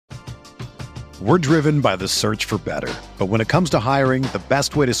We're driven by the search for better. But when it comes to hiring, the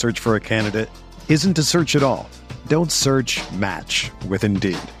best way to search for a candidate isn't to search at all. Don't search, match with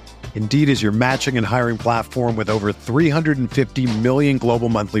Indeed. Indeed is your matching and hiring platform with over 350 million global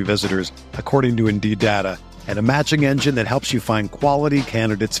monthly visitors, according to Indeed data, and a matching engine that helps you find quality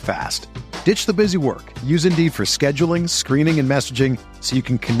candidates fast. Ditch the busy work. Use Indeed for scheduling, screening, and messaging so you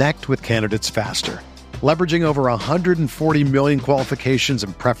can connect with candidates faster. Leveraging over 140 million qualifications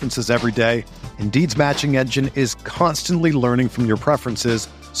and preferences every day, Indeed's matching engine is constantly learning from your preferences,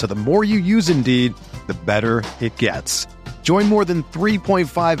 so the more you use Indeed, the better it gets. Join more than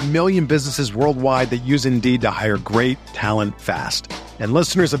 3.5 million businesses worldwide that use Indeed to hire great talent fast. And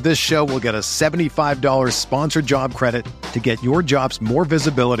listeners of this show will get a $75 sponsored job credit to get your jobs more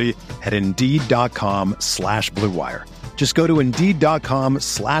visibility at Indeed.com/Blue Wire. Just go to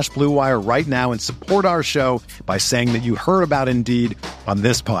Indeed.com/Blue Wire right now and support our show by saying that you heard about Indeed on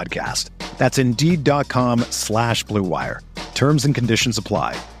this podcast. That's Indeed.com/Blue Wire. Terms and conditions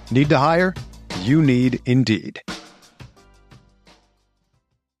apply. Need to hire? You need Indeed.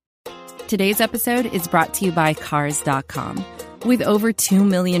 Today's episode is brought to you by Cars.com. With over 2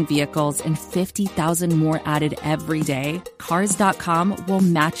 million vehicles and 50,000 more added every day, Cars.com will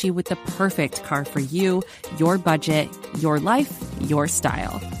match you with the perfect car for you, your budget, your life, your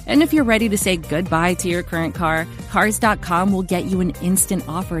style. And if you're ready to say goodbye to your current car, Cars.com will get you an instant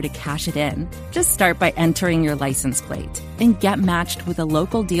offer to cash it in. Just start by entering your license plate and get matched with a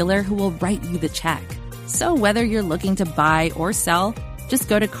local dealer who will write you the check. So whether you're looking to buy or sell, just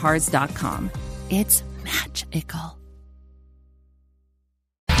go to Cars.com. It's magical.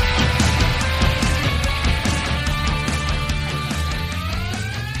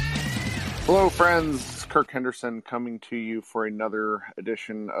 Hello, friends. Kirk Henderson coming to you for another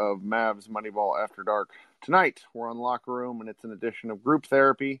edition of Mavs Moneyball After Dark. Tonight, we're on Locker Room, and it's an edition of Group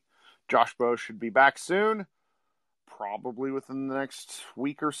Therapy. Josh Bowe should be back soon, probably within the next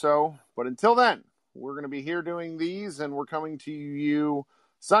week or so. But until then, we're going to be here doing these, and we're coming to you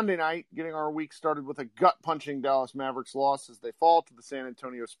Sunday night, getting our week started with a gut-punching Dallas Mavericks loss as they fall to the San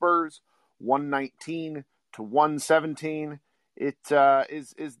Antonio Spurs, 119-117. It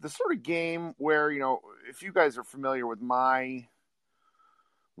is the sort of game where, you know, if you guys are familiar with my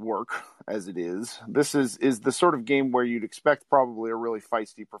work as it is, this is the sort of game where you'd expect probably a really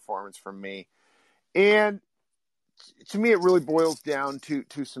feisty performance from me. And to me, it really boils down to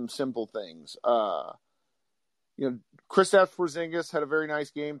some simple things. Kristaps Porzingis had a very nice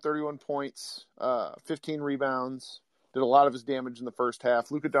game, 31 points, 15 rebounds, did a lot of his damage in the first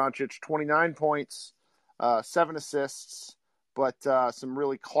half. Luka Doncic, 29 points, 7 assists, but some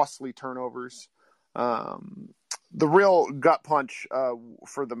really costly turnovers. The real gut punch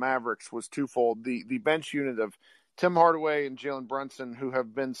for the Mavericks was twofold. The bench unit of Tim Hardaway and Jalen Brunson, who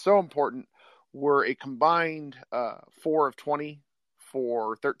have been so important, were a combined 4 of 20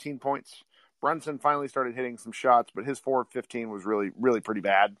 for 13 points. Brunson finally started hitting some shots, but his 4 of 15 was really, really pretty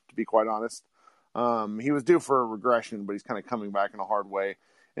bad, to be quite honest. He was due for a regression, but he's kind of coming back in a hard way.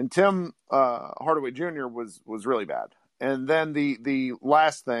 And Tim Hardaway Jr. was really bad. And then the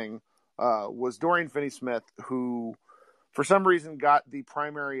last thing was Dorian Finney-Smith, who for some reason got the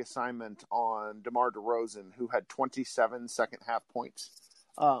primary assignment on DeMar DeRozan, who had 27 second-half points.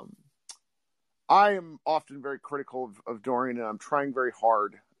 I am often very critical of Dorian, and I'm trying very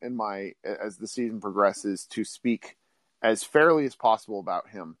hard as the season progresses to speak as fairly as possible about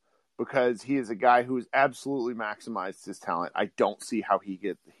him, because he is a guy who has absolutely maximized his talent. I don't see how he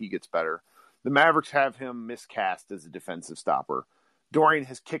gets better. The Mavericks have him miscast as a defensive stopper. Dorian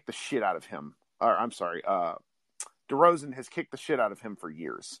has kicked the shit out of him. DeRozan has kicked the shit out of him for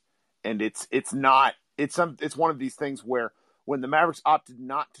years. And it's one of these things where when the Mavericks opted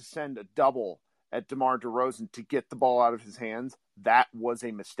not to send a double at DeMar DeRozan to get the ball out of his hands, that was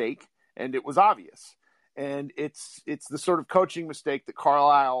a mistake, and it was obvious. And it's the sort of coaching mistake that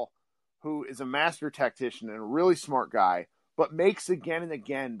Carlisle, who is a master tactician and a really smart guy, but makes again and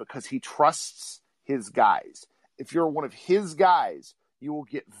again because he trusts his guys. If you're one of his guys, you will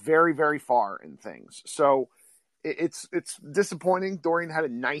get very, very far in things. So it's disappointing. Dorian had a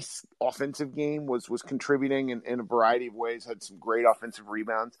nice offensive game, was contributing in a variety of ways, had some great offensive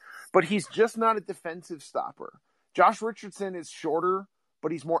rebounds, but he's just not a defensive stopper. Josh Richardson is shorter,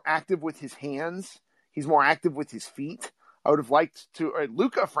 but he's more active with his hands. He's more active with his feet. I would have liked to.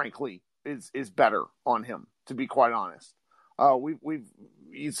 Luka, frankly, is better on him, to be quite honest.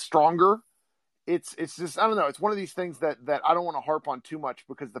 He's stronger. It's just, I don't know. It's one of these things that I don't want to harp on too much,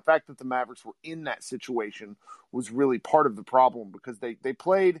 because the fact that the Mavericks were in that situation was really part of the problem, because they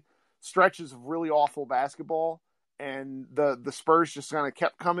played stretches of really awful basketball, and the Spurs just kind of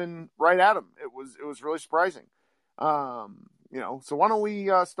kept coming right at them. was really surprising. So why don't we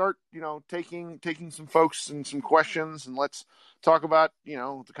start, taking some folks and some questions, and let's talk about,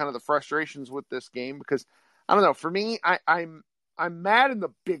 the kind of the frustrations with this game, because I don't know, for me, I'm mad in the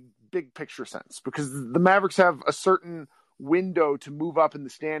big picture sense, because the Mavericks have a certain window to move up in the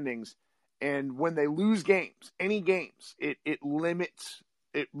standings, and when they lose games, any games, it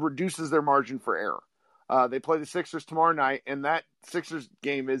reduces their margin for error. They play the Sixers tomorrow night, and that Sixers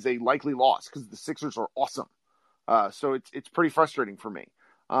game is a likely loss because the Sixers are awesome. So it's pretty frustrating for me.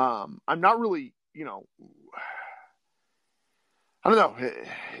 I'm not really, I don't know.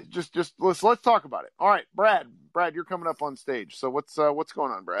 Just let's talk about it. All right, Brad, you're coming up on stage. So what's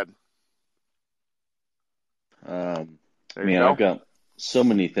going on, Brad? I've got so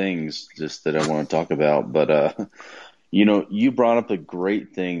many things just that I want to talk about, but you brought up a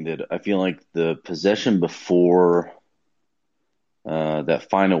great thing that I feel like the possession before that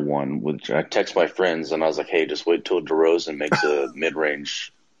final one, which I text my friends and I was like, hey, just wait till DeRozan makes a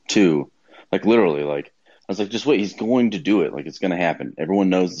mid-range two. Like literally, like I was like, just wait, he's going to do it. Like it's going to happen. Everyone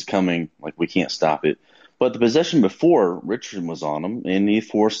knows it's coming. Like we can't stop it. But the possession before, Richardson was on him and he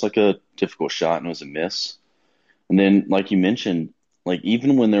forced like a difficult shot and it was a miss. And then, like you mentioned, like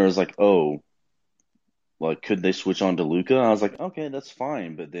even when there was like, oh, like could they switch on to Luka? I was like, okay, that's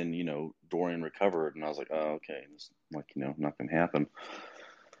fine. But then, Dorian recovered and I was like, oh, okay, it's like, not going to happen.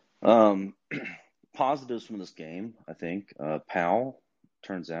 Positives from this game, I think. Powell,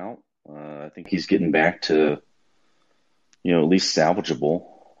 turns out, I think he's getting back to, at least salvageable,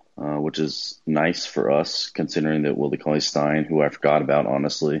 which is nice for us, considering that Willie Cauley-Stein, who I forgot about,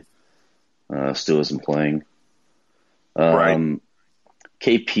 honestly, still isn't playing. Right.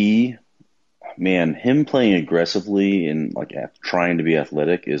 KP, man, him playing aggressively and like trying to be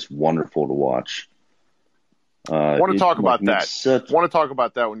athletic is wonderful to watch. I want to talk about that. Want to talk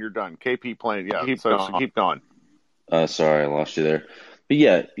about that when you're done. KP playing, yeah. Keep going. Sorry, I lost you there. But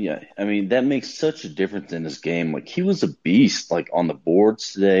yeah. I mean, that makes such a difference in his game. Like he was a beast, like on the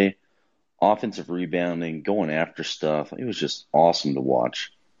boards today, offensive rebounding, going after stuff. It was just awesome to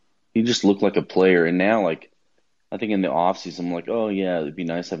watch. He just looked like a player. And now, like, I think in the offseason, I'm like, oh yeah, it'd be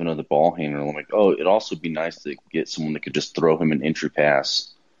nice to have another ball handler. I'm like, oh, it'd also be nice to get someone that could just throw him an entry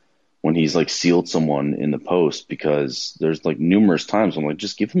pass when he's like sealed someone in the post, because there's like numerous times I'm like,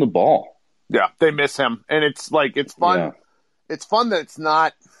 just give him the ball. Yeah, they miss him. And it's like, it's fun. Yeah. It's fun that it's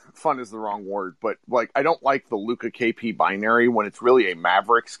not fun is the wrong word, but like, I don't like the Luka KP binary when it's really a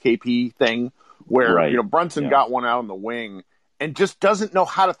Mavericks KP thing where, Right. Brunson got one out on the wing and just doesn't know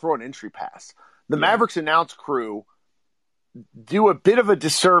how to throw an entry pass. The Mavericks announce crew do a bit of a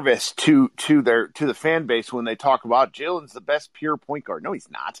disservice to the fan base when they talk about Jalen's the best pure point guard. No, he's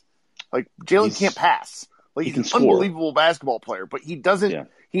not. Like Jalen can't pass. Like he's an unbelievable basketball player, but he doesn't. Yeah.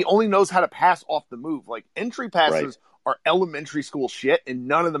 He only knows how to pass off the move. Like entry passes are elementary school shit, and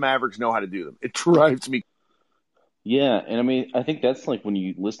none of the Mavericks know how to do them. It drives me. Yeah, and I mean, I think that's like when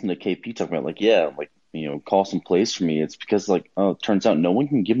you listen to KP talk about call some plays for me. It's because it turns out no one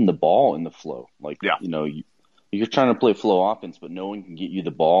can give him the ball in the flow. Like you're trying to play flow offense, but no one can get you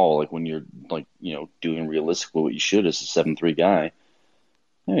the ball. Like when you're doing realistically what you should as a 7'3" guy.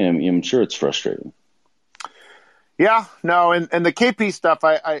 I'm sure it's frustrating. Yeah, no, and the KP stuff,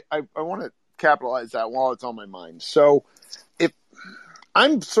 I want to capitalize that while it's on my mind. So if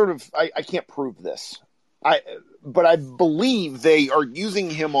I'm I can't prove this, but I believe they are using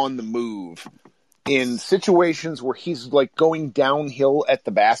him on the move in situations where he's like going downhill at the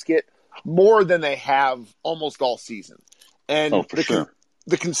basket more than they have almost all season. And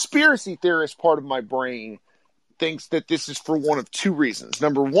the conspiracy theorist part of my brain thinks that this is for one of two reasons.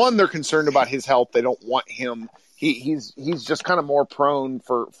 Number one, they're concerned about his health. They don't want him. He's just kind of more prone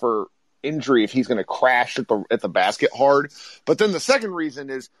for injury if he's going to crash at the basket hard. But then the second reason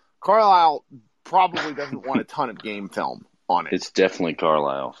is Carlisle probably doesn't want a ton of game film on it. It's definitely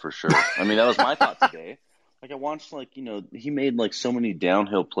Carlisle for sure. I mean, that was my thought today. Like I watched, he made like so many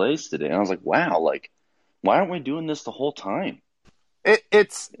downhill plays today. And I was like, wow, like why aren't we doing this the whole time? I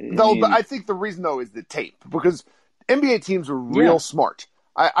think the reason though is the tape, because NBA teams are real smart.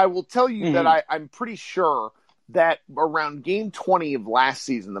 I will tell you that I'm pretty sure that around game 20 of last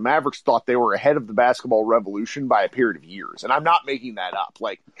season, the Mavericks thought they were ahead of the basketball revolution by a period of years. And I'm not making that up.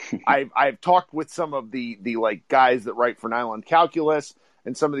 Like I've talked with some of the like guys that write for Nylon Calculus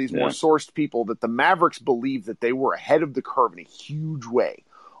and some of these more sourced people that the Mavericks believe that they were ahead of the curve in a huge way.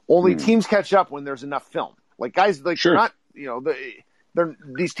 Only teams catch up when there's enough film. Like guys, like they're not,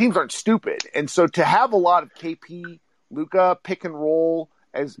 these teams aren't stupid. And so to have a lot of KP, Luka pick and roll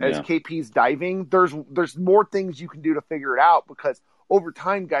as KP's diving, there's more things you can do to figure it out, because over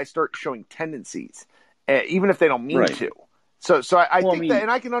time, guys start showing tendencies, even if they don't mean Right. to. So I think that, and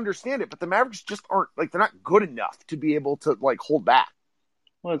I can understand it, but the Mavericks just aren't, like, they're not good enough to be able to, like, hold back.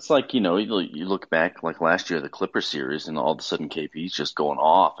 Well, it's like, you look back like last year, the Clipper series, and all of a sudden KP's just going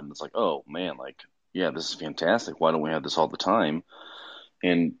off, and it's like, oh man, like, yeah, this is fantastic. Why don't we have this all the time?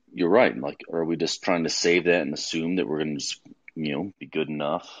 And you're right. Like, are we just trying to save that and assume that we're going to just, be good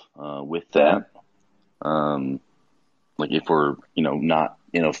enough with that? Like if we're, not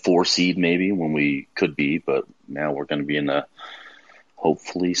in a 4 seed maybe when we could be, but now we're going to be in a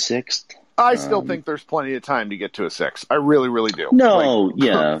hopefully 6th. I still think there's plenty of time to get to a 6. I really, really do. No,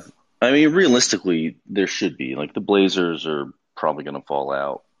 yeah. I mean, realistically, there should be. Like, the Blazers are probably going to fall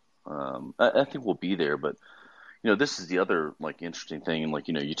out. I think we'll be there, but, this is the other, like, interesting thing. And, like,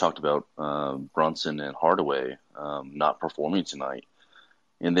 you talked about Brunson and Hardaway not performing tonight.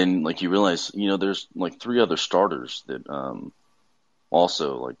 And then, like, you realize, there's, like, 3 other starters that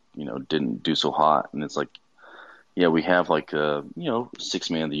also, like, didn't do so hot. And it's like, yeah, we have like a,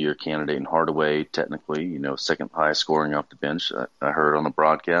 6-man of the year candidate in Hardaway, technically, second highest scoring off the bench. I heard on the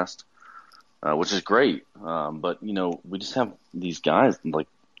broadcast, which is great. But, we just have these guys like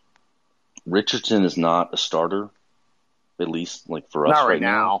Richardson is not a starter, at least like for us not right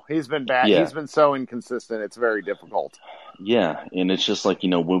now. He's been bad. Yeah. He's been so inconsistent. It's very difficult. Yeah. And it's just like,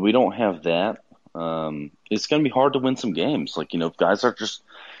 when we don't have that, it's going to be hard to win some games. Like, guys are just,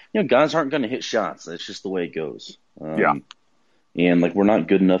 guys aren't going to hit shots. That's just the way it goes. Yeah. And like, we're not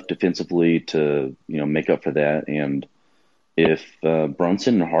good enough defensively to, make up for that. And if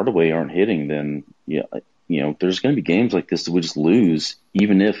Brunson and Hardaway aren't hitting, then, there's going to be games like this that we just lose,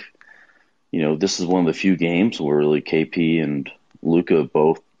 even if, this is one of the few games where really KP and Luka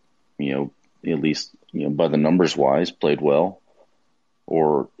both, at least, by the numbers wise, played well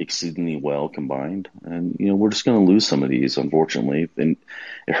or exceedingly well combined. And, we're just going to lose some of these, unfortunately. And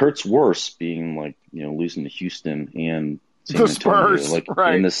it hurts worse being like, losing to Houston and San Antonio, Spurs, like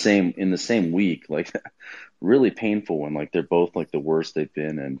right. in the same week, like really painful. And like, they're both like the worst they've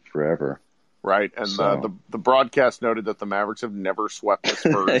been in forever. Right. And the broadcast noted that the Mavericks have never swept the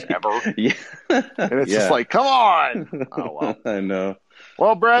Spurs ever. Yeah. And it's just like, come on. Oh, well. I know.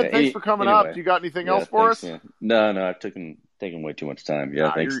 Well, Brad, thanks for coming up. Do you got anything else for us? Man. No, I've taken way too much time.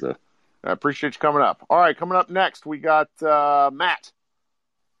 Yeah, thanks. I appreciate you coming up. All right, coming up next, we got Matt.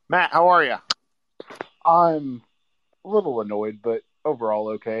 Matt, how are you? I'm a little annoyed, but overall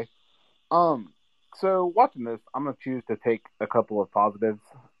okay. So watching this, I'm going to choose to take a couple of positives.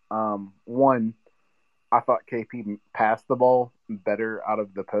 One, I thought KP passed the ball better out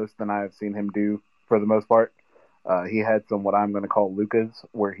of the post than I have seen him do for the most part. He had some what I'm going to call Lukas,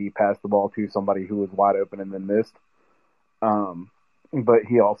 where he passed the ball to somebody who was wide open and then missed. But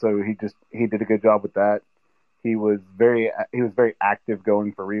he did a good job with that. He was very active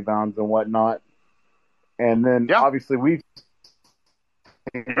going for rebounds and whatnot. And then obviously we've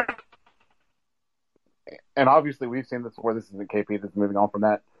seen this before. This isn't KP. This is moving on from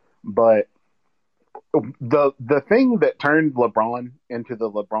that. But the thing that turned LeBron into the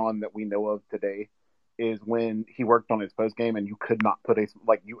LeBron that we know of today is when he worked on his post game, and you could not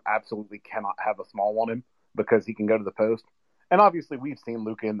you absolutely cannot have a small on him because he can go to the post. And obviously we've seen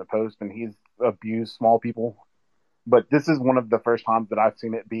Luka in the post and he's abused small people, but this is one of the first times that I've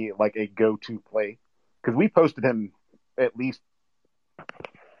seen it be like a go-to play, because we posted him at least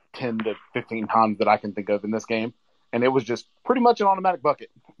 10 to 15 times that I can think of in this game. And it was just pretty much an automatic bucket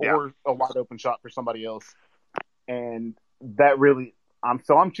or a wide open shot for somebody else. And that really, I'm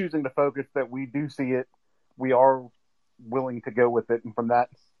choosing to focus that we do see it. We are willing to go with it. And from that,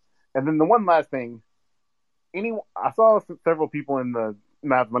 and then the one last thing, I saw several people in the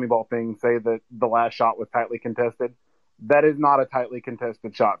Mavs Moneyball thing say that the last shot was tightly contested. That is not a tightly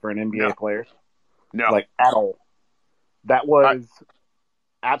contested shot for an NBA player. No. Like, at all. That was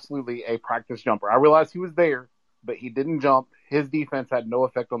absolutely a practice jumper. I realized he was there, but he didn't jump. His defense had no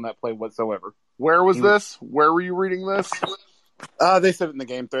effect on that play whatsoever. Where was this? Where were you reading this? They said it in the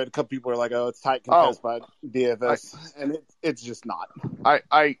game thread. A couple people were like, "Oh, it's tight contest by DFS," and it's just not.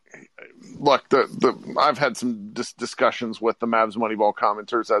 I look. I've had some discussions with the Mavs Moneyball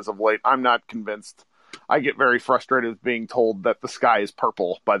commenters as of late. I'm not convinced. I get very frustrated with being told that the sky is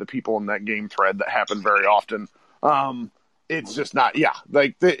purple by the people in that game thread. That happen very often. It's just not. Yeah,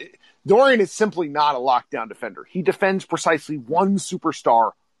 like Dorian is simply not a lockdown defender. He defends precisely one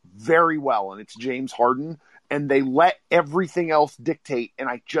superstar very well, and it's James Harden. And they let everything else dictate, and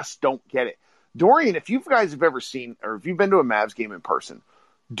I just don't get it. Dorian, if you guys have ever seen, or if you've been to a Mavs game in person,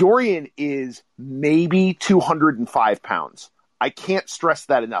 Dorian is maybe 205 pounds. I can't stress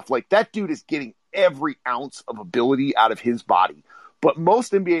that enough. Like, that dude is getting every ounce of ability out of his body. But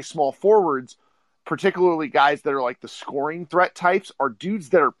most NBA small forwards, particularly guys that are like the scoring threat types, are dudes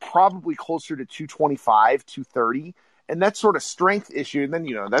that are probably closer to 225, 230. And that sort of strength issue. And then,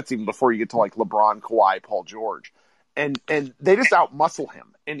 that's even before you get to like LeBron, Kawhi, Paul George. And they just outmuscle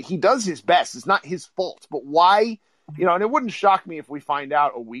him. And he does his best. It's not his fault. But why? And it wouldn't shock me if we find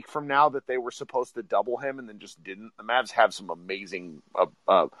out a week from now that they were supposed to double him and then just didn't. The Mavs have some amazing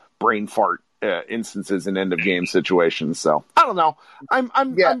brain fart instances in end of game situations. So I don't know.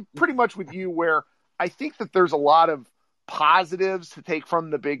 I'm pretty much with you where I think that there's a lot of positives to take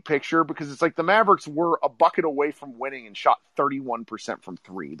from the big picture, because it's like the Mavericks were a bucket away from winning and shot 31% from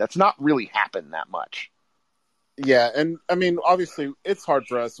three. That's not really happened that much. Yeah, and I mean, obviously, it's hard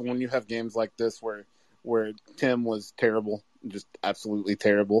for us when you have games like this where Tim was terrible, just absolutely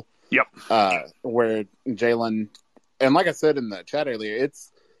terrible. Yep. Where Jalen, and like I said in the chat earlier,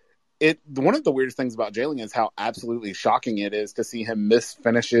 one of the weirdest things about Jalen is how absolutely shocking it is to see him miss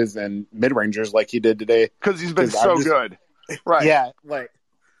finishes and mid-rangers like he did today. Because he's been so good. Right. Yeah,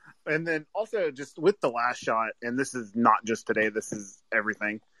 and then also just with the last shot, and this is not just today, this is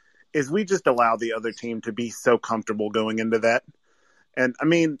everything, is we just allow the other team to be so comfortable going into that. And, I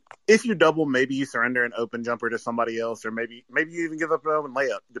mean, if you double, maybe you surrender an open jumper to somebody else, or maybe you even give up an open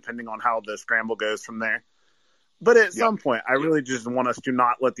layup, depending on how the scramble goes from there. But at some point, I really just want us to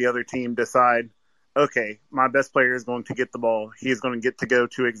not let the other team decide, okay, my best player is going to get the ball. He is going to get to go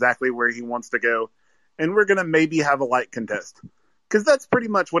to exactly where he wants to go. And we're going to maybe have a light contest. Because that's pretty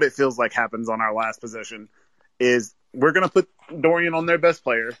much what it feels like happens on our last possession, is we're going to put Dorian on their best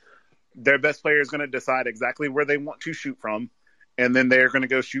player. Their best player is going to decide exactly where they want to shoot from. And then they're going to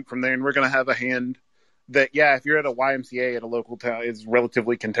go shoot from there. And we're going to have a hand that, if you're at a YMCA at a local town, is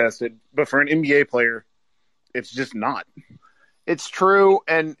relatively contested. But for an NBA player, it's just not. It's true.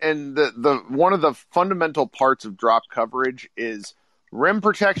 And the one of the fundamental parts of drop coverage is rim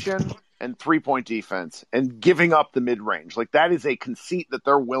protection and 3-point defense and giving up the mid-range. Like, that is a conceit that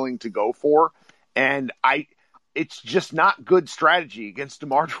they're willing to go for. And it's just not good strategy against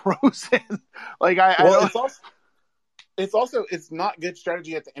DeMar DeRozan. It's not good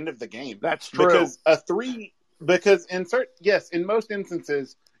strategy at the end of the game. That's true. Because in most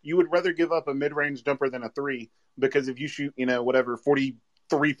instances, you would rather give up a mid-range jumper than a three, because if you shoot, 43%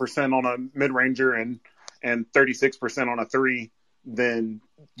 on a mid-ranger and 36% on a three, then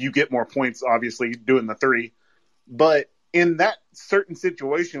you get more points, obviously, doing the three. But in that certain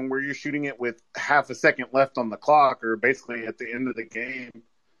situation where you're shooting it with half a second left on the clock, or basically at the end of the game,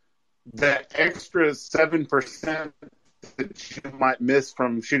 that extra 7% that you might miss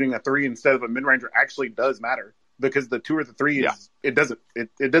from shooting a three instead of a mid-ranger actually does matter, because the two or the three it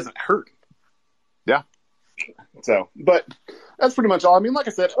doesn't hurt. Yeah. So, but that's pretty much all. I mean, like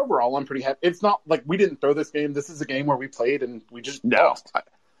I said, overall, I'm pretty happy. It's not like we didn't throw this game. This is a game where we played and we just lost.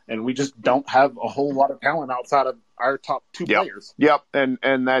 And we just don't have a whole lot of talent outside of our top two players. Yep.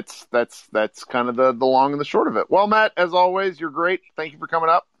 And that's kind of the long and the short of it. Well, Matt, as always, you're great. Thank you for coming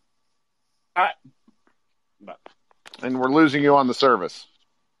up. All right. Bye. And we're losing you on the service.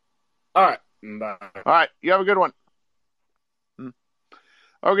 All right. Bye. All right. You have a good one.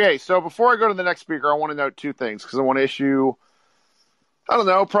 Okay, so before I go to the next speaker, I want to note two things, because I want to issue,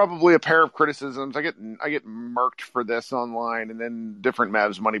 probably a pair of criticisms. I get murked for this online, and then different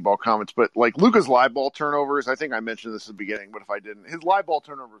Mavs Moneyball comments. But like Luka's live ball turnovers, I think I mentioned this at the beginning, but if I didn't, his live ball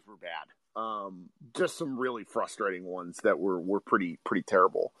turnovers were bad. Just some really frustrating ones that were pretty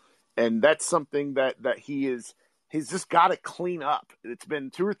terrible, and that's something that he's just got to clean up. It's been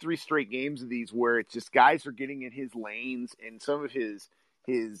 2 or 3 straight games of these where it's just guys are getting in his lanes, and some of his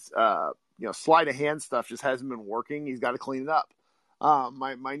sleight of hand stuff just hasn't been working. He's got to clean it up.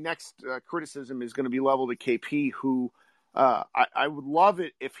 My next criticism is going to be leveled at KP, who I would love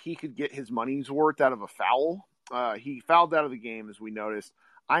it if he could get his money's worth out of a foul. He fouled out of the game, as we noticed.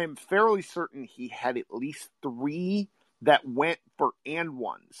 I am fairly certain he had at least 3 that went for and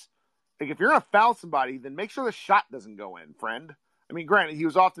ones. Like, if you're going to foul somebody, then make sure the shot doesn't go in, friend. I mean, granted, he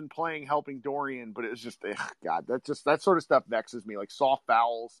was often helping Dorian, but it was just, God, that sort of stuff vexes me. Like soft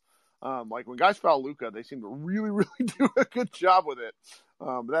fouls, like when guys foul Luka, they seem to really, really do a good job with it.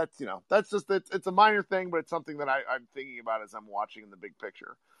 But that's just it's a minor thing, but it's something that I'm thinking about as I'm watching in the big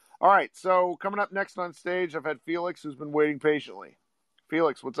picture. All right, so coming up next on stage, I've had Felix, who's been waiting patiently.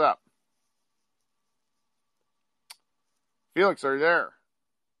 Felix, what's up? Felix, are you there?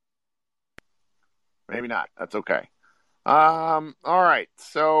 Maybe not. That's okay. All right.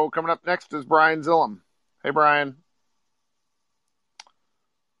 So coming up next is Brian Zillum. Hey, Brian.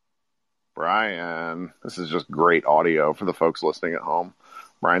 Brian, this is just great audio for the folks listening at home.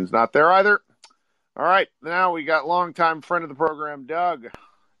 Brian's not there either. All right, now we got longtime friend of the program, Doug.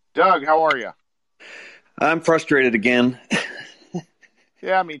 Doug, how are you? I'm frustrated again.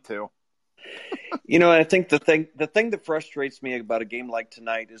 Yeah, me too. I think the thing that frustrates me about a game like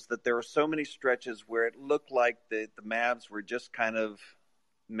tonight is that there are so many stretches where it looked like the Mavs were just kind of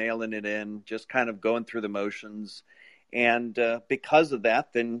mailing it in, just kind of going through the motions, and because of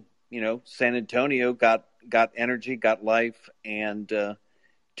that, then San Antonio got energy, got life, and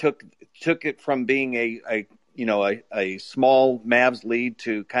took it from being a small Mavs lead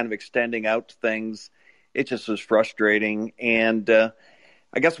to kind of extending out to things. It just was frustrating, and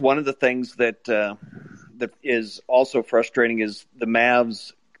I guess one of the things that is also frustrating is the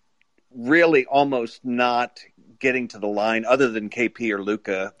Mavs really almost not getting to the line, other than KP or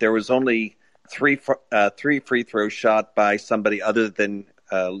Luka. There was only three free throws shot by somebody other than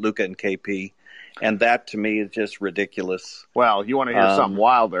Luka and KP, and that to me is just ridiculous. Well, you want to hear something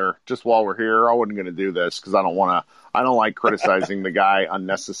wilder? Just while we're here, I wasn't going to do this because I don't like criticizing the guy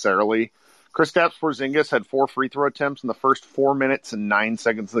unnecessarily. Kristaps Porzingis had 4 free throw attempts in the first 4 minutes and 9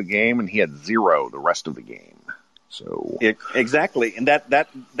 seconds of the game, and he had 0 the rest of the game. So exactly, and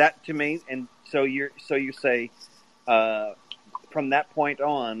that to me, and so you say from that point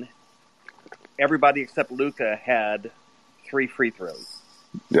on, everybody except Luka had 3 free throws.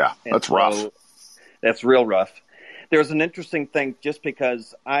 Yeah, that's rough. That's real rough. There's an interesting thing, just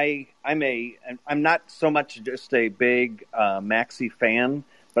because I'm not so much just a big Maxey fan,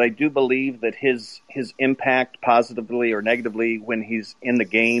 but I do believe that his impact, positively or negatively, when he's in the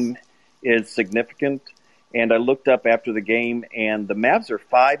game is significant. And I looked up after the game, and the Mavs are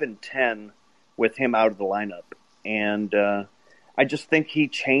 5-10 with him out of the lineup. And I just think he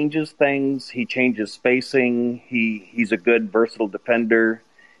changes things. He changes spacing. He's a good, versatile defender.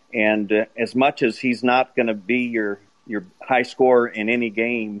 And as much as he's not going to be your high scorer in any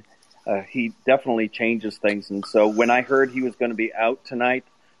game, he definitely changes things. And so when I heard he was going to be out tonight,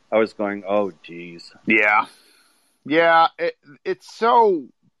 I was going, oh, geez. Yeah. It's so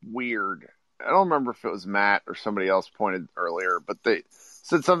weird. I don't remember if it was Matt or somebody else pointed earlier, but they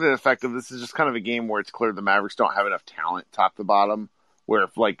said something effective. This is just kind of a game where it's clear the Mavericks don't have enough talent top to bottom, where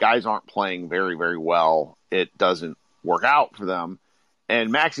if guys aren't playing very, very well, it doesn't work out for them.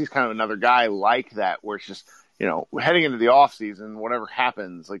 And Maxey's kind of another guy like that, where it's just, heading into the offseason, whatever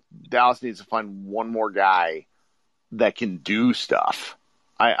happens, Dallas needs to find one more guy that can do stuff.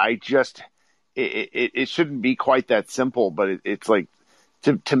 It shouldn't be quite that simple, but it's like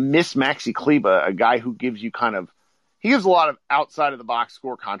to miss Maxi Kleber, a guy who gives you he gives a lot of outside of the box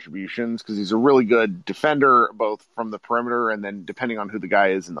score contributions because he's a really good defender, both from the perimeter and then depending on who the guy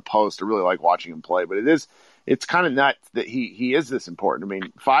is in the post. I really like watching him play, but it's kind of nuts that he is this important. I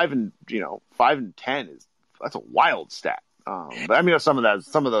mean, 5-10 that's a wild stat. But I mean, some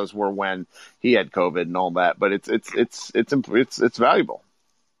of those were when he had COVID and all that, but it's valuable.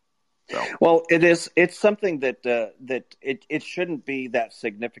 So. Well, it is. It's something that it shouldn't be that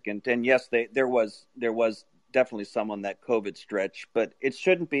significant. And yes, there was definitely some on that COVID stretch, but it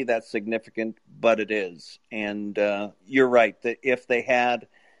shouldn't be that significant. But it is. And you're right that if they had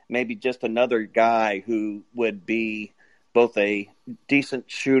maybe just another guy who would be both a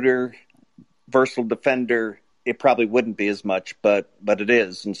decent shooter, versatile defender, it probably wouldn't be as much. But it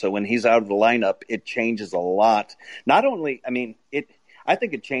is. And so when he's out of the lineup, it changes a lot. Not only, I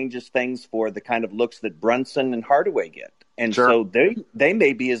think it changes things for the kind of looks that Brunson and Hardaway get. And sure. So they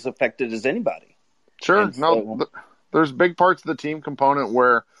may be as affected as anybody. Sure. There's big parts of the team component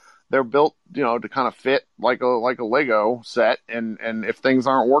where they're built, to kind of fit like a Lego set. And if things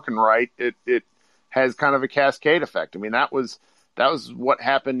aren't working right, it has kind of a cascade effect. I mean, that was what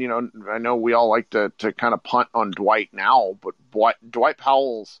happened. I know we all like to kind of punt on Dwight now, but Dwight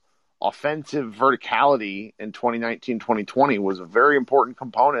Powell's offensive verticality in 2019-2020 was a very important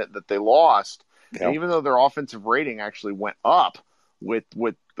component that they lost. Yeah. And even though their offensive rating actually went up with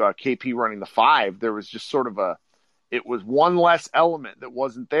KP running the 5, there was just sort of it was one less element that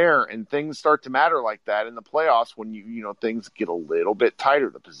wasn't there, and things start to matter like that in the playoffs when things get a little bit tighter.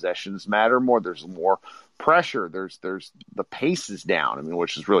 The possessions matter more. There's more pressure. There's the pace is down. I mean,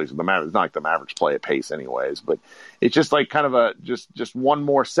 which is really the Mavericks. It's not like the Mavericks play at pace anyways, but it's just like kind of just one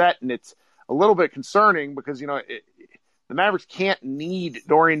more set, and it's a little bit concerning because the Mavericks can't need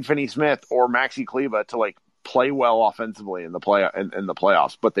Dorian Finney-Smith or Maxi Kleber to play well offensively in the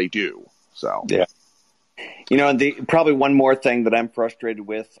playoffs, but they do. So yeah. And probably one more thing that I'm frustrated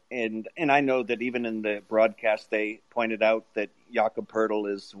with, and I know that even in the broadcast they pointed out that Jakob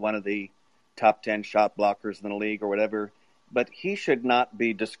Poeltl is one of the top 10 shot blockers in the league or whatever, but he should not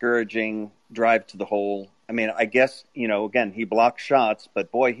be discouraging drive to the hole. I mean, I guess, again, he blocks shots,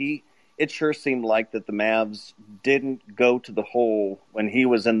 but boy, it sure seemed like that the Mavs didn't go to the hole when he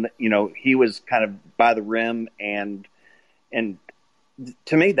was he was kind of by the rim, and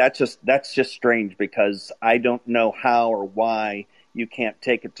to me that's just strange, because I don't know how or why you can't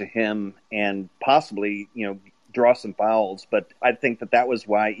take it to him and possibly draw some fouls. But I think that was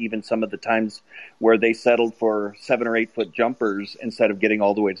why even some of the times where they settled for 7 or 8 foot jumpers instead of getting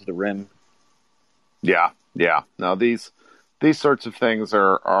all the way to the rim. Yeah. No, these sorts of things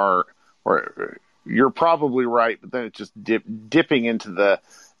are you're probably right, but then it's just dipping into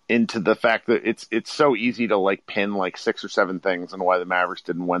the fact that it's so easy to like pin like 6 or 7 things and why the Mavericks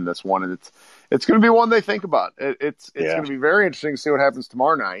didn't win this one, and it's going to be one they think about. It's going to be very interesting to see what happens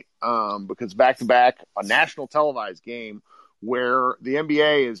tomorrow night, because back to back, a national televised game where the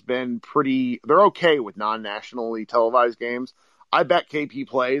NBA has been they're okay with non-nationally televised games. I bet KP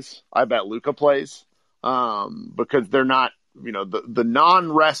plays. I bet Luka plays, because they're not, the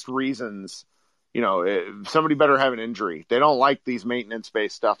non-rest reasons. Somebody better have an injury. They don't like these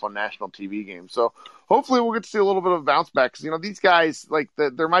maintenance-based stuff on national TV games. So hopefully we'll get to see a little bit of a bounce back, because, these guys,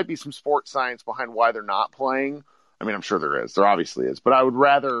 there might be some sports science behind why they're not playing. I mean, I'm sure there is. There obviously is. But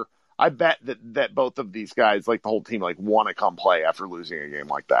I bet that both of these guys, like the whole team, want to come play after losing a game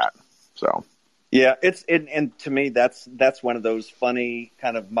like that. So. Yeah, and to me, that's one of those funny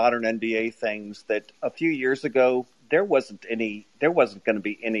kind of modern NBA things that a few years ago, there wasn't going to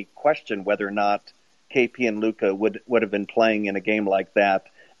be any question whether or not KP and Luka would have been playing in a game like that,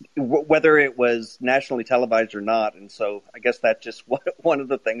 whether it was nationally televised or not. And so I guess that's just one of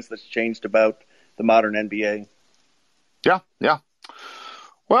the things that's changed about the modern NBA. Yeah.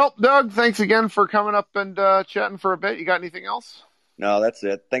 Well, Doug, thanks again for coming up and chatting for a bit. You got anything else? No, that's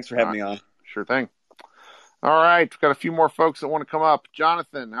it. Thanks for having me on. Sure thing. All right. We've got a few more folks that want to come up.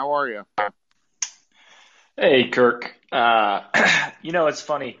 Jonathan, how are you? Hey, Kirk. It's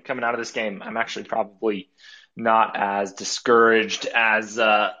funny coming out of this game. I'm actually probably not as discouraged as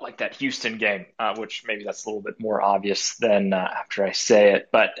like that Houston game, which maybe that's a little bit more obvious than after I say it.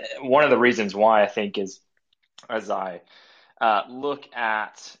 But one of the reasons why I think is, as I look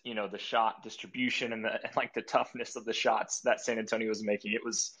at the shot distribution and the toughness of the shots that San Antonio was making, it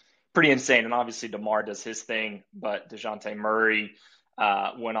was pretty insane. And obviously DeMar does his thing, but DeJounte Murray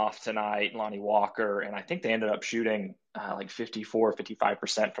went off tonight, Lonnie Walker, and I think they ended up shooting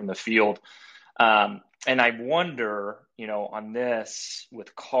 55% from the field. And I wonder, on this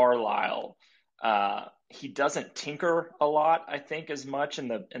with Carlisle, he doesn't tinker a lot, I think, as much in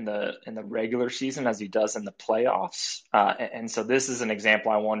the regular season as he does in the playoffs. And so this is an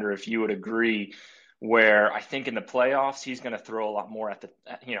example. I wonder if you would agree, where I think in the playoffs he's going to throw a lot more at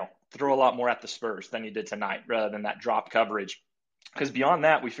the Spurs than he did tonight, rather than that drop coverage. Because beyond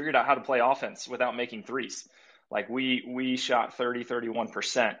that, we figured out how to play offense without making threes. Like we shot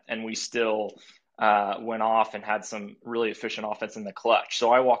 31%, and we still went off and had some really efficient offense in the clutch. So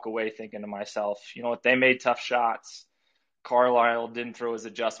I walk away thinking to myself, you know what, they made tough shots. Carlisle didn't throw his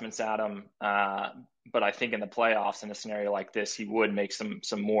adjustments at him. But I think in the playoffs, in a scenario like this, he would make some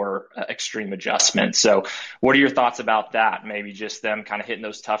more extreme adjustments. So what are your thoughts about that? Maybe just them kind of hitting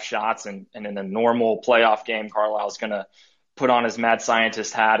those tough shots, and in a normal playoff game, Carlisle's going to put on his mad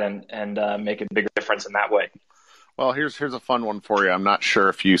scientist hat and make a bigger difference in that way. Well, here's a fun one for you. I'm not sure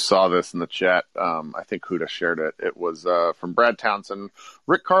if you saw this in the chat. I think Huda shared it. It was from Brad Townsend.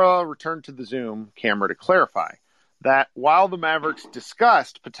 Rick Carlisle returned to the Zoom camera to clarify that while the Mavericks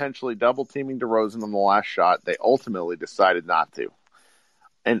discussed potentially double-teaming DeRozan on the last shot, they ultimately decided not to.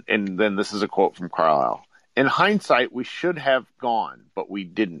 And then this is a quote from Carlisle. In hindsight, we should have gone, but we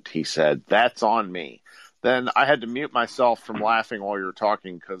didn't, he said. That's on me. Then I had to mute myself from laughing while you were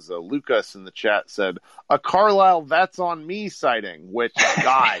talking, because Lucas in the chat said, a Carlisle that's on me sighting, which,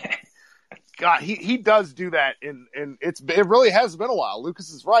 God, he does do that. And it really has been a while.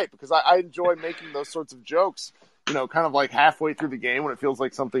 Lucas is right, because I enjoy making those sorts of jokes, kind of like halfway through the game when it feels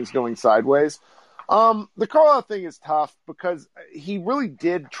like something's going sideways. The Carlisle thing is tough because he really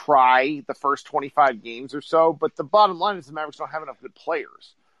did try the first 25 games or so, but the bottom line is the Mavericks don't have enough good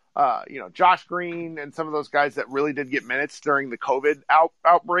players. Josh Green and some of those guys that really did get minutes during the COVID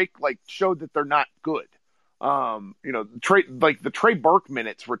outbreak, showed that they're not good. The Trey Burke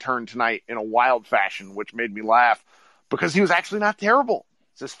minutes returned tonight in a wild fashion, which made me laugh because he was actually not terrible.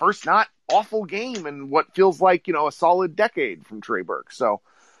 It's his first not awful game in what feels like, a solid decade from Trey Burke. So,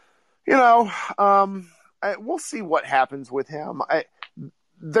 we'll see what happens with him.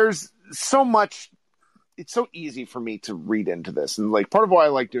 There's so much. It's so easy for me to read into this. And part of why I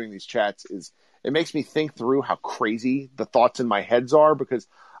like doing these chats is it makes me think through how crazy the thoughts in my heads are, because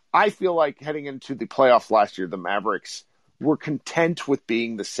I feel like heading into the playoffs last year, the Mavericks were content with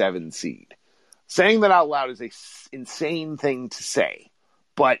being the 7 seed. Saying that out loud is a insane thing to say,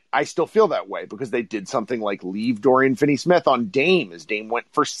 but I still feel that way because they did something like leave Dorian Finney-Smith on Dame as Dame went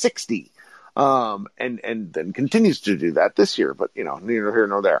for 60, and then continues to do that this year. But neither here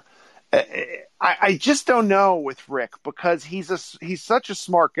nor there. I just don't know with Rick because he's such a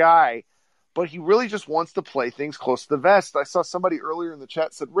smart guy, but he really just wants to play things close to the vest. I saw somebody earlier in the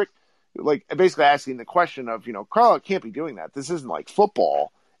chat said, Rick, like basically asking the question of, Carlisle can't be doing that. This isn't like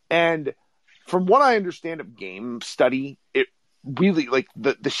football. And from what I understand of game study, it really like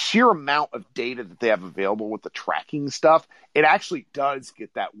the sheer amount of data that they have available with the tracking stuff, it actually does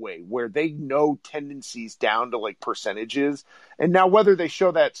get that way where they know tendencies down to like percentages. And now whether they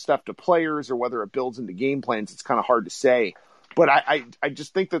show that stuff to players or whether it builds into game plans, it's kind of hard to say. But I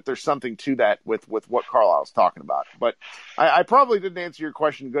just think that there's something to that with what Carlisle's talking about. But I probably didn't answer your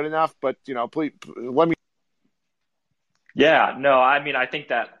question good enough, but please let me. Yeah, no, I mean, I think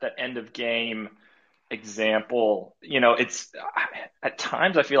that end of game example, it's at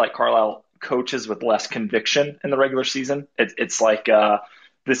times I feel like Carlisle coaches with less conviction in the regular season. It's like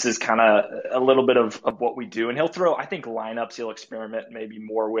this is kind of a little bit of what we do. And he'll throw, I think, lineups he'll experiment maybe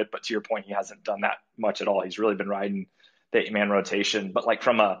more with. But to your point, he hasn't done that much at all. He's really been riding the 8-man rotation. But like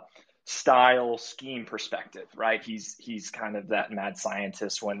from a style scheme perspective, right? He's kind of that mad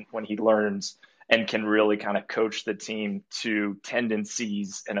scientist when he learns and can really kind of coach the team to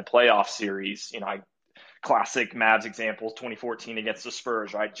tendencies in a playoff series. Classic Mavs examples, 2014 against the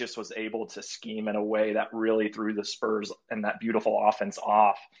Spurs, right? Just was able to scheme in a way that really threw the Spurs and that beautiful offense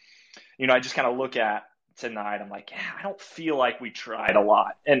off. I just kind of look at tonight, I'm like, I don't feel like we tried a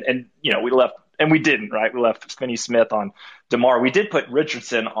lot. And we left, and we didn't, right? We left Finney-Smith on DeMar. We did put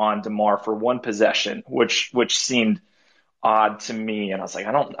Richardson on DeMar for one possession, which seemed odd to me. And I was like,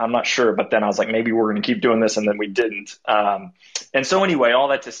 I'm not sure. But then I was like, maybe we're going to keep doing this. And then we didn't. And so anyway, all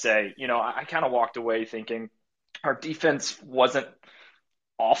that to say, I kind of walked away thinking our defense wasn't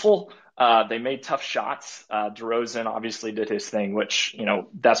awful. They made tough shots. DeRozan obviously did his thing, which,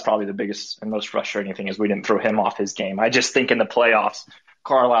 that's probably the biggest and most frustrating thing is we didn't throw him off his game. I just think in the playoffs,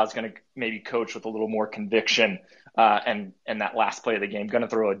 Carlisle's going to maybe coach with a little more conviction. And that last play of the game, going to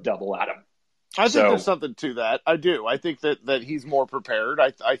throw a double at him. I think there's something to that. I do. I think that he's more prepared.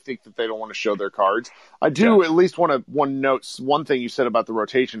 I think that they don't want to show their cards. I do at least want to note one thing you said about the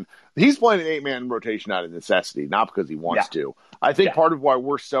rotation. He's playing an 8-man rotation out of necessity, not because he wants to. I think part of why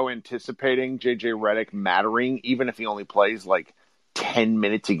we're so anticipating J.J. Redick mattering, even if he only plays like 10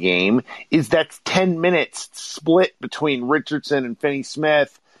 minutes a game, is that 10 minutes split between Richardson and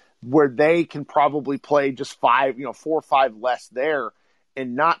Finney-Smith where they can probably play just 4 or 5 less there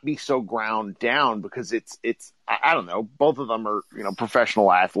and not be so ground down because it's I don't know, both of them are,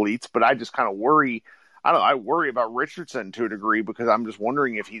 professional athletes, but I just kind of worry. I worry about Richardson to a degree because I'm just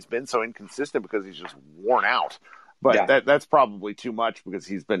wondering if he's been so inconsistent because he's just worn out. But that's probably too much because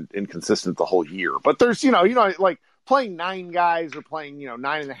he's been inconsistent the whole year. But there's, like playing 9 guys or playing,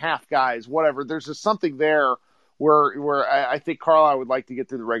 9.5 guys, whatever. There's just something there where I think Carlisle would like to get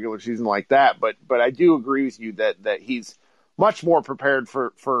through the regular season like that. But I do agree with you that he's much more prepared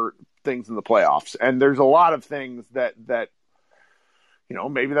for things in the playoffs. And there's a lot of things that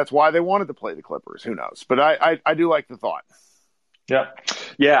maybe that's why they wanted to play the Clippers. Who knows? But I do like the thought.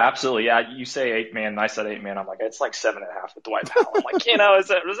 Yeah, absolutely. Yeah, you say 8-man, I said 8-man. I'm like, it's like 7.5 with Dwight Powell. I'm like, does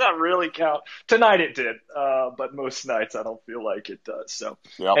that really count? Tonight it did, but most nights I don't feel like it does. So,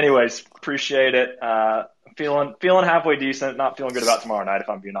 anyways, appreciate it. Feeling halfway decent. Not feeling good about tomorrow night, if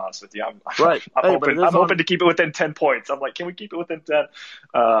I'm being honest with you. I'm hoping to keep it within 10 points. I'm like, can we keep it within 10?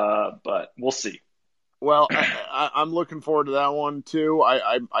 But we'll see. Well, I'm looking forward to that one too.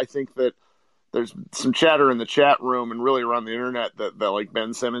 I think that there's some chatter in the chat room and really around the internet that like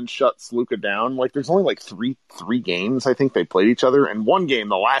Ben Simmons shuts Luka down. Like there's only like three games I think they played each other, and one game,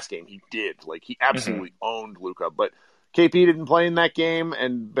 the last game, he did. Like he absolutely owned Luka, but KP didn't play in that game,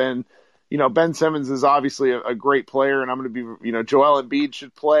 and Ben Simmons is obviously a great player, and I'm going to be Joel Embiid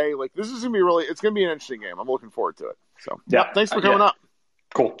should play. Like this is going to be it's going to be an interesting game. I'm looking forward to it. So thanks for coming up.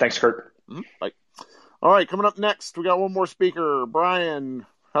 Cool. Thanks, Kurt. Bye. All right, coming up next, we got one more speaker. Brian,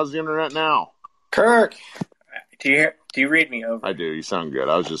 how's the internet now? Kirk, do you read me over? I do. You sound good.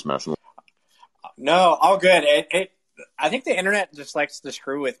 I was just messing with you. No, all good. I think the internet just likes to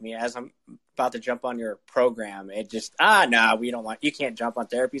screw with me as I'm about to jump on your program. It just, no, you can't jump on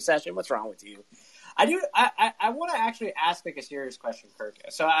therapy session. What's wrong with you? I want to actually ask like a serious question, Kirk.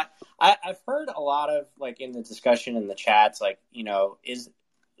 So I've heard a lot of like in the discussion in the chats, like,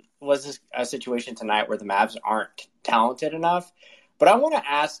 was this a situation tonight where the Mavs aren't talented enough? But I want to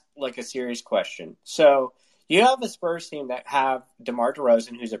ask like a serious question. So, You have a Spurs team that have DeMar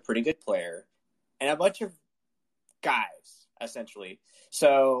DeRozan, who's a pretty good player, and a bunch of guys, essentially.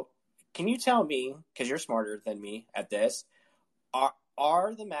 So can you tell me, because you're smarter than me at this, are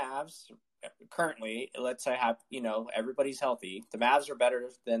the Mavs currently, let's say everybody's healthy, the Mavs are better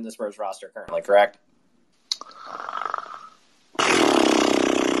than the Spurs roster currently, correct?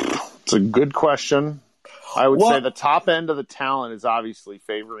 It's a good question. I would say the top end of the talent is obviously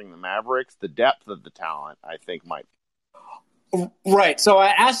favoring the Mavericks. The depth of the talent, I think, might. Right. So I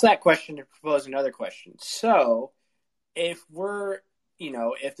asked that question to propose another question. So if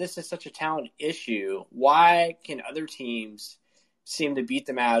if this is such a talent issue, why can other teams seem to beat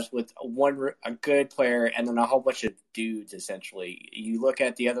the Mavs with a good player and then a whole bunch of dudes, essentially? You look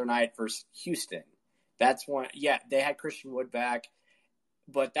at the other night versus Houston. That's one. Yeah, they had Christian Wood back,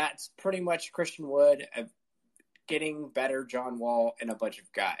 but that's pretty much Christian Wood getting better John Wall and a bunch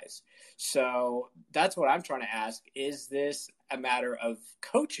of guys. So that's what I'm trying to ask. Is this a matter of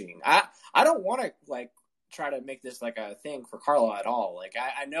coaching? I don't want to try to make this like a thing for Carlo at all.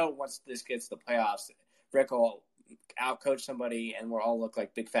 I know once this gets to the playoffs, Rick will outcoach somebody and we'll all look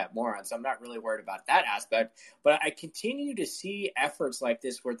like big fat morons. So I'm not really worried about that aspect, but I continue to see efforts like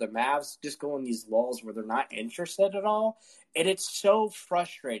this where the Mavs just go in these lulls where they're not interested at all. And it's so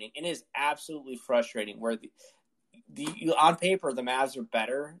frustrating. It is absolutely frustrating where on paper, the Mavs are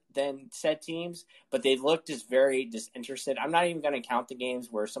better than said teams, but they look just very disinterested. I'm not even going to count the games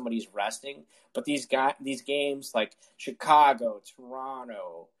where somebody's resting, but these games like Chicago,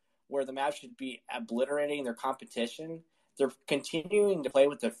 Toronto, where the Mavs should be obliterating their competition, they're continuing to play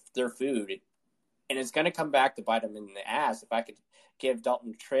with their food, and it's going to come back to bite them in the ass. If I could give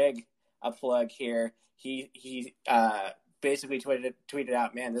Dalton Trigg a plug here, he basically tweeted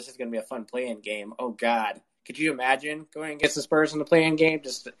out, "Man, this is going to be a fun play-in game." Oh God. Could you imagine going against the Spurs in the play-in game?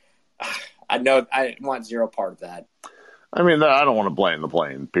 I know I want zero part of that. I mean, I don't want to blame the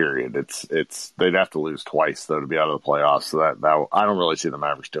play-in period. It's they'd have to lose twice though to be out of the playoffs. So that I don't really see the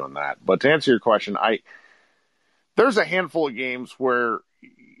Mavericks doing that. But to answer your question, there's a handful of games where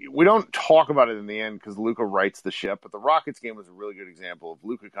we don't talk about it in the end because Luka rights the ship. But the Rockets game was a really good example of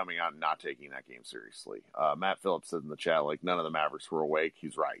Luka coming out and not taking that game seriously. Matt Phillips said in the chat none of the Mavericks were awake.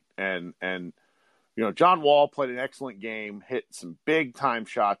 He's right, and. John Wall played an excellent game, hit some big-time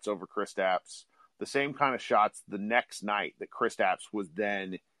shots over Kristaps, the same kind of shots the next night that Kristaps was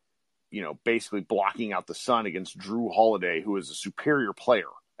then, basically blocking out the sun against Drew Holiday, who is a superior player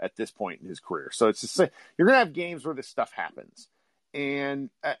at this point in his career. So it's just you're going to have games where this stuff happens. And,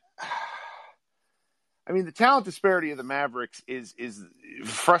 the talent disparity of the Mavericks is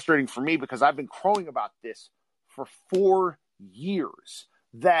frustrating for me because I've been crowing about this for 4 years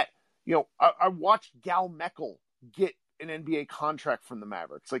that – I watched Gal Meckel get an NBA contract from the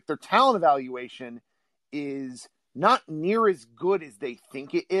Mavericks. Their talent evaluation is not near as good as they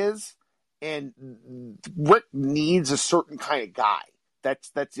think it is. And Rick needs a certain kind of guy.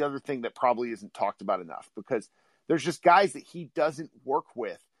 That's the other thing that probably isn't talked about enough because there's just guys that he doesn't work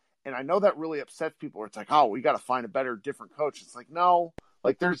with. And I know that really upsets people. It's we got to find a better, different coach. It's no.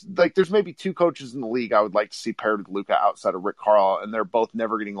 There's maybe 2 coaches in the league I would like to see paired with Luka outside of Rick Carlisle, and they're both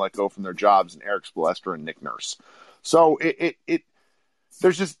never getting let go from their jobs, and Eric Spoelstra and Nick Nurse. So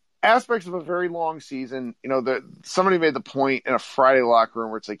there's just aspects of a very long season. Somebody made the point in a Friday locker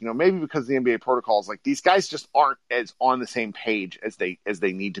room where it's maybe because of the NBA protocols, these guys just aren't as on the same page as they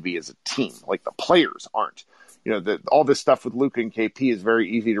need to be as a team. The players aren't. All this stuff with Luka and KP is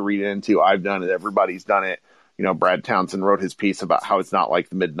very easy to read into. I've done it. Everybody's done it. Brad Townsend wrote his piece about how it's not like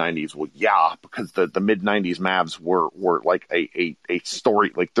the mid-90s. Well, yeah, because the mid-90s Mavs were like a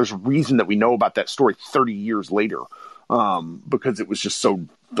story. There's a reason that we know about that story 30 years later because it was just so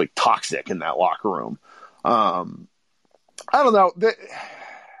toxic in that locker room. I don't know.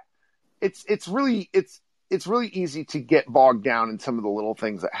 It's really easy to get bogged down in some of the little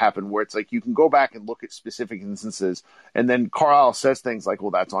things that happen where it's you can go back and look at specific instances and then Carlisle says things well,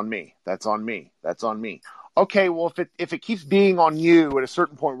 that's on me. That's on me. That's on me. Okay, well, if it keeps being on you, at a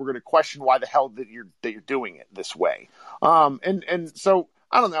certain point, we're going to question why the hell that you're doing it this way. And so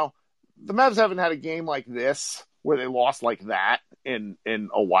I don't know. The Mavs haven't had a game like this where they lost like that in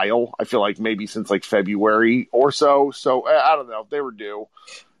a while. I feel maybe since February or so. So I don't know. They were due.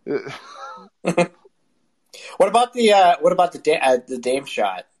 What about the Dame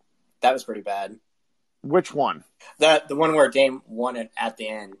shot? That was pretty bad. Which one? The one where Dame won it at the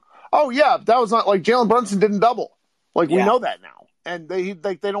end. Oh yeah, that was not Jalen Brunson didn't double. We know that now, and they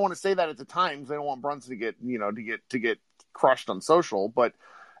don't want to say that at the times. They don't want Brunson to get crushed on social. But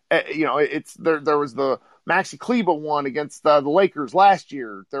it's there was the Maxi Kleber one against the Lakers last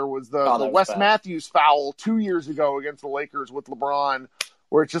year. There was the Wes Matthews foul 2 years ago against the Lakers with LeBron,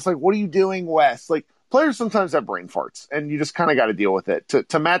 where it's just like, what are you doing, Wes? Like, players sometimes have brain farts, and you just kind of got to deal with it.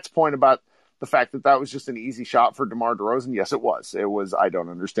 To Matt's point about the fact that was just an easy shot for DeMar DeRozan, yes, it was. It was. I don't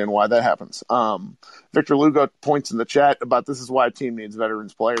understand why that happens. Victor Lugo points in the chat about this is why a team needs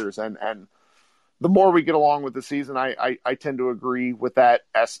veterans players, and the more we get along with the season, I tend to agree with that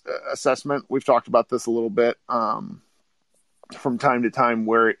assessment. We've talked about this a little bit from time to time,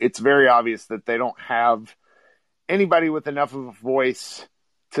 where it's very obvious that they don't have anybody with enough of a voice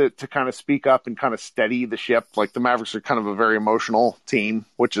to kind of speak up and kind of steady the ship. Like, the Mavericks are kind of a very emotional team,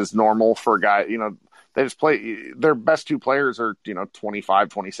 which is normal for a guy. They just play. Their best two players are 25,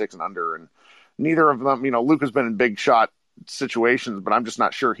 26 and under, and neither of them. Luka's been in big shot situations, but I'm just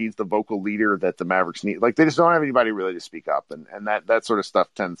not sure he's the vocal leader that the Mavericks need. Like, they just don't have anybody really to speak up, and that sort of stuff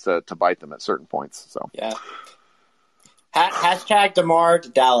tends to bite them at certain points. So yeah. Hashtag DeMar to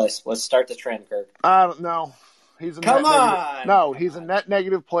Dallas. Let's start the trend, Kirk. I don't know. He's a net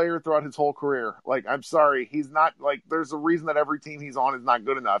negative player throughout his whole career. Like, I'm sorry, he's not, like, there's a reason that every team he's on is not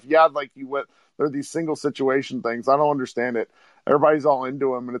good enough. Yeah, like, there are these single situation things. I don't understand it. Everybody's all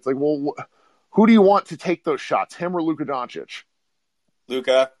into him, and it's like, well, who do you want to take those shots, him or Luka Doncic?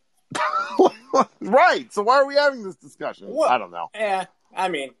 Luka. Right. So why are we having this discussion? Well, I don't know. Yeah, I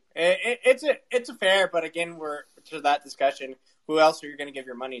mean, it's a fair, but again, we're to that discussion. Who else are you going to give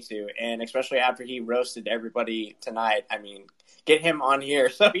your money to? And especially after he roasted everybody tonight, I mean, get him on here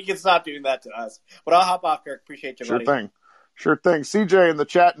so he can stop doing that to us. But I'll hop off, Kirk. Appreciate you, buddy. Sure thing. CJ in the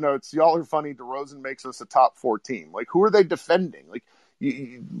chat notes, y'all are funny. DeRozan makes us a top 4 team. Like, who are they defending? Like,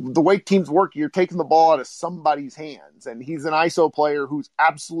 the way teams work, you're taking the ball out of somebody's hands, and he's an ISO player who's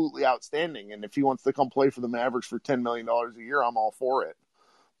absolutely outstanding. And if he wants to come play for the Mavericks for $10 million a year, I'm all for it.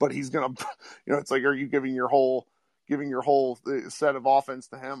 But he's going to, it's like, are you giving your whole set of offense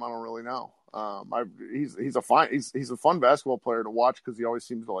to him? I don't really know. He's a fun basketball player to watch because he always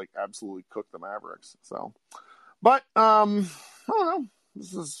seems to, like, absolutely cook the Mavericks. So, but I don't know.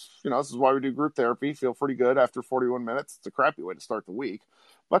 This is why we do group therapy. Feel pretty good after 41 minutes. It's a crappy way to start the week,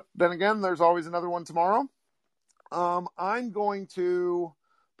 but then again, there's always another one tomorrow. I'm going to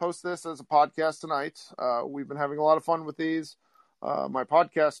post this as a podcast tonight. We've been having a lot of fun with these. My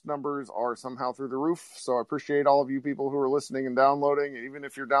podcast numbers are somehow through the roof, so I appreciate all of you people who are listening and downloading, even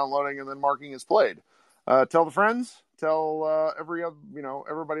if you're downloading and then marking as played. Tell the friends, tell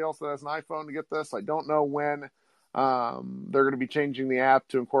everybody else that has an iPhone to get this. I don't know when they're going to be changing the app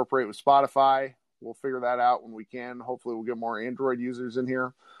to incorporate with Spotify. We'll figure that out when we can. Hopefully we'll get more Android users in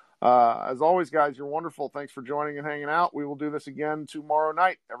here. As always, guys, you're wonderful. Thanks for joining and hanging out. We will do this again tomorrow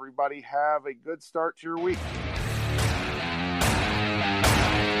night. Everybody have a good start to your week.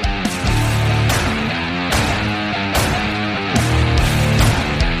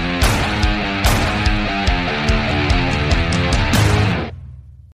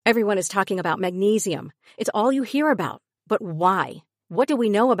 Everyone is talking about magnesium. It's all you hear about. But why? What do we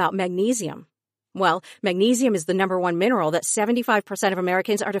know about magnesium? Well, magnesium is the number one mineral that 75% of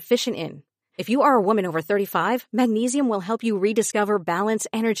Americans are deficient in. If you are a woman over 35, magnesium will help you rediscover balance,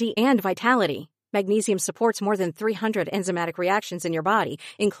 energy, and vitality. Magnesium supports more than 300 enzymatic reactions in your body,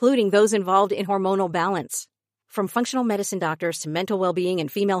 including those involved in hormonal balance. From functional medicine doctors to mental well-being and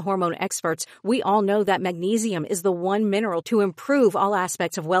female hormone experts, we all know that magnesium is the one mineral to improve all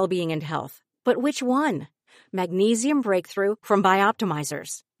aspects of well-being and health. But which one? Magnesium Breakthrough from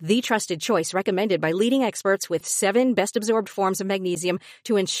Bioptimizers, the trusted choice recommended by leading experts with 7 best-absorbed forms of magnesium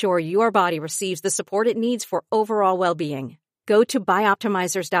to ensure your body receives the support it needs for overall well-being. Go to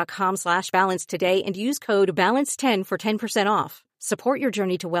bioptimizers.com/balance today and use code BALANCE10 for 10% off. Support your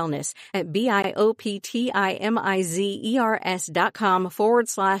journey to wellness at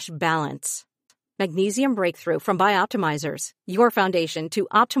bioptimizers.com/balance. Magnesium Breakthrough from Bioptimizers, your foundation to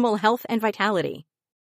optimal health and vitality.